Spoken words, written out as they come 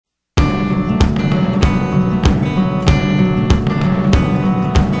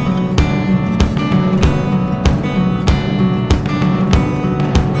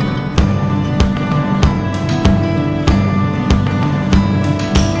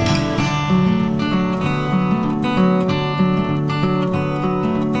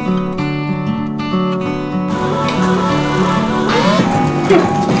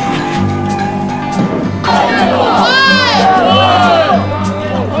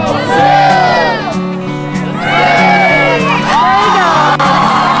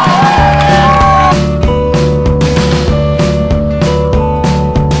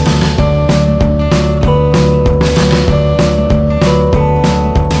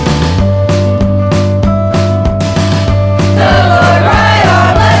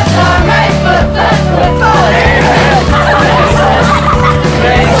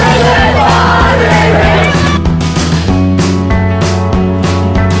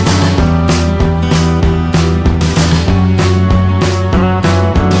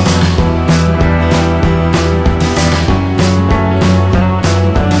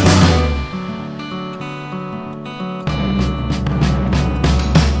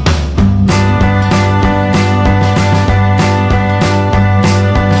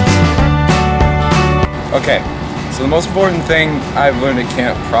Okay, so the most important thing I've learned at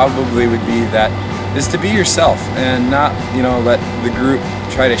camp probably would be that is to be yourself and not, let the group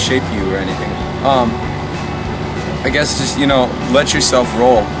try to shape you or anything. I guess just, let yourself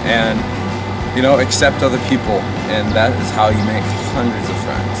roll and, accept other people, and that is how you make hundreds of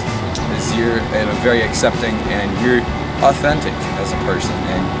friends. Is you're very accepting and you're authentic as a person,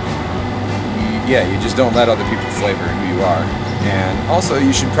 and you just don't let other people flavor who you are. And also,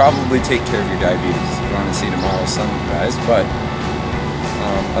 you should probably take care of your diabetes if you want to see tomorrow's sunrise. But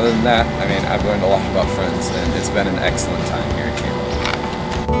other than that, I've learned a lot about friends, and it's been an excellent time here at camp.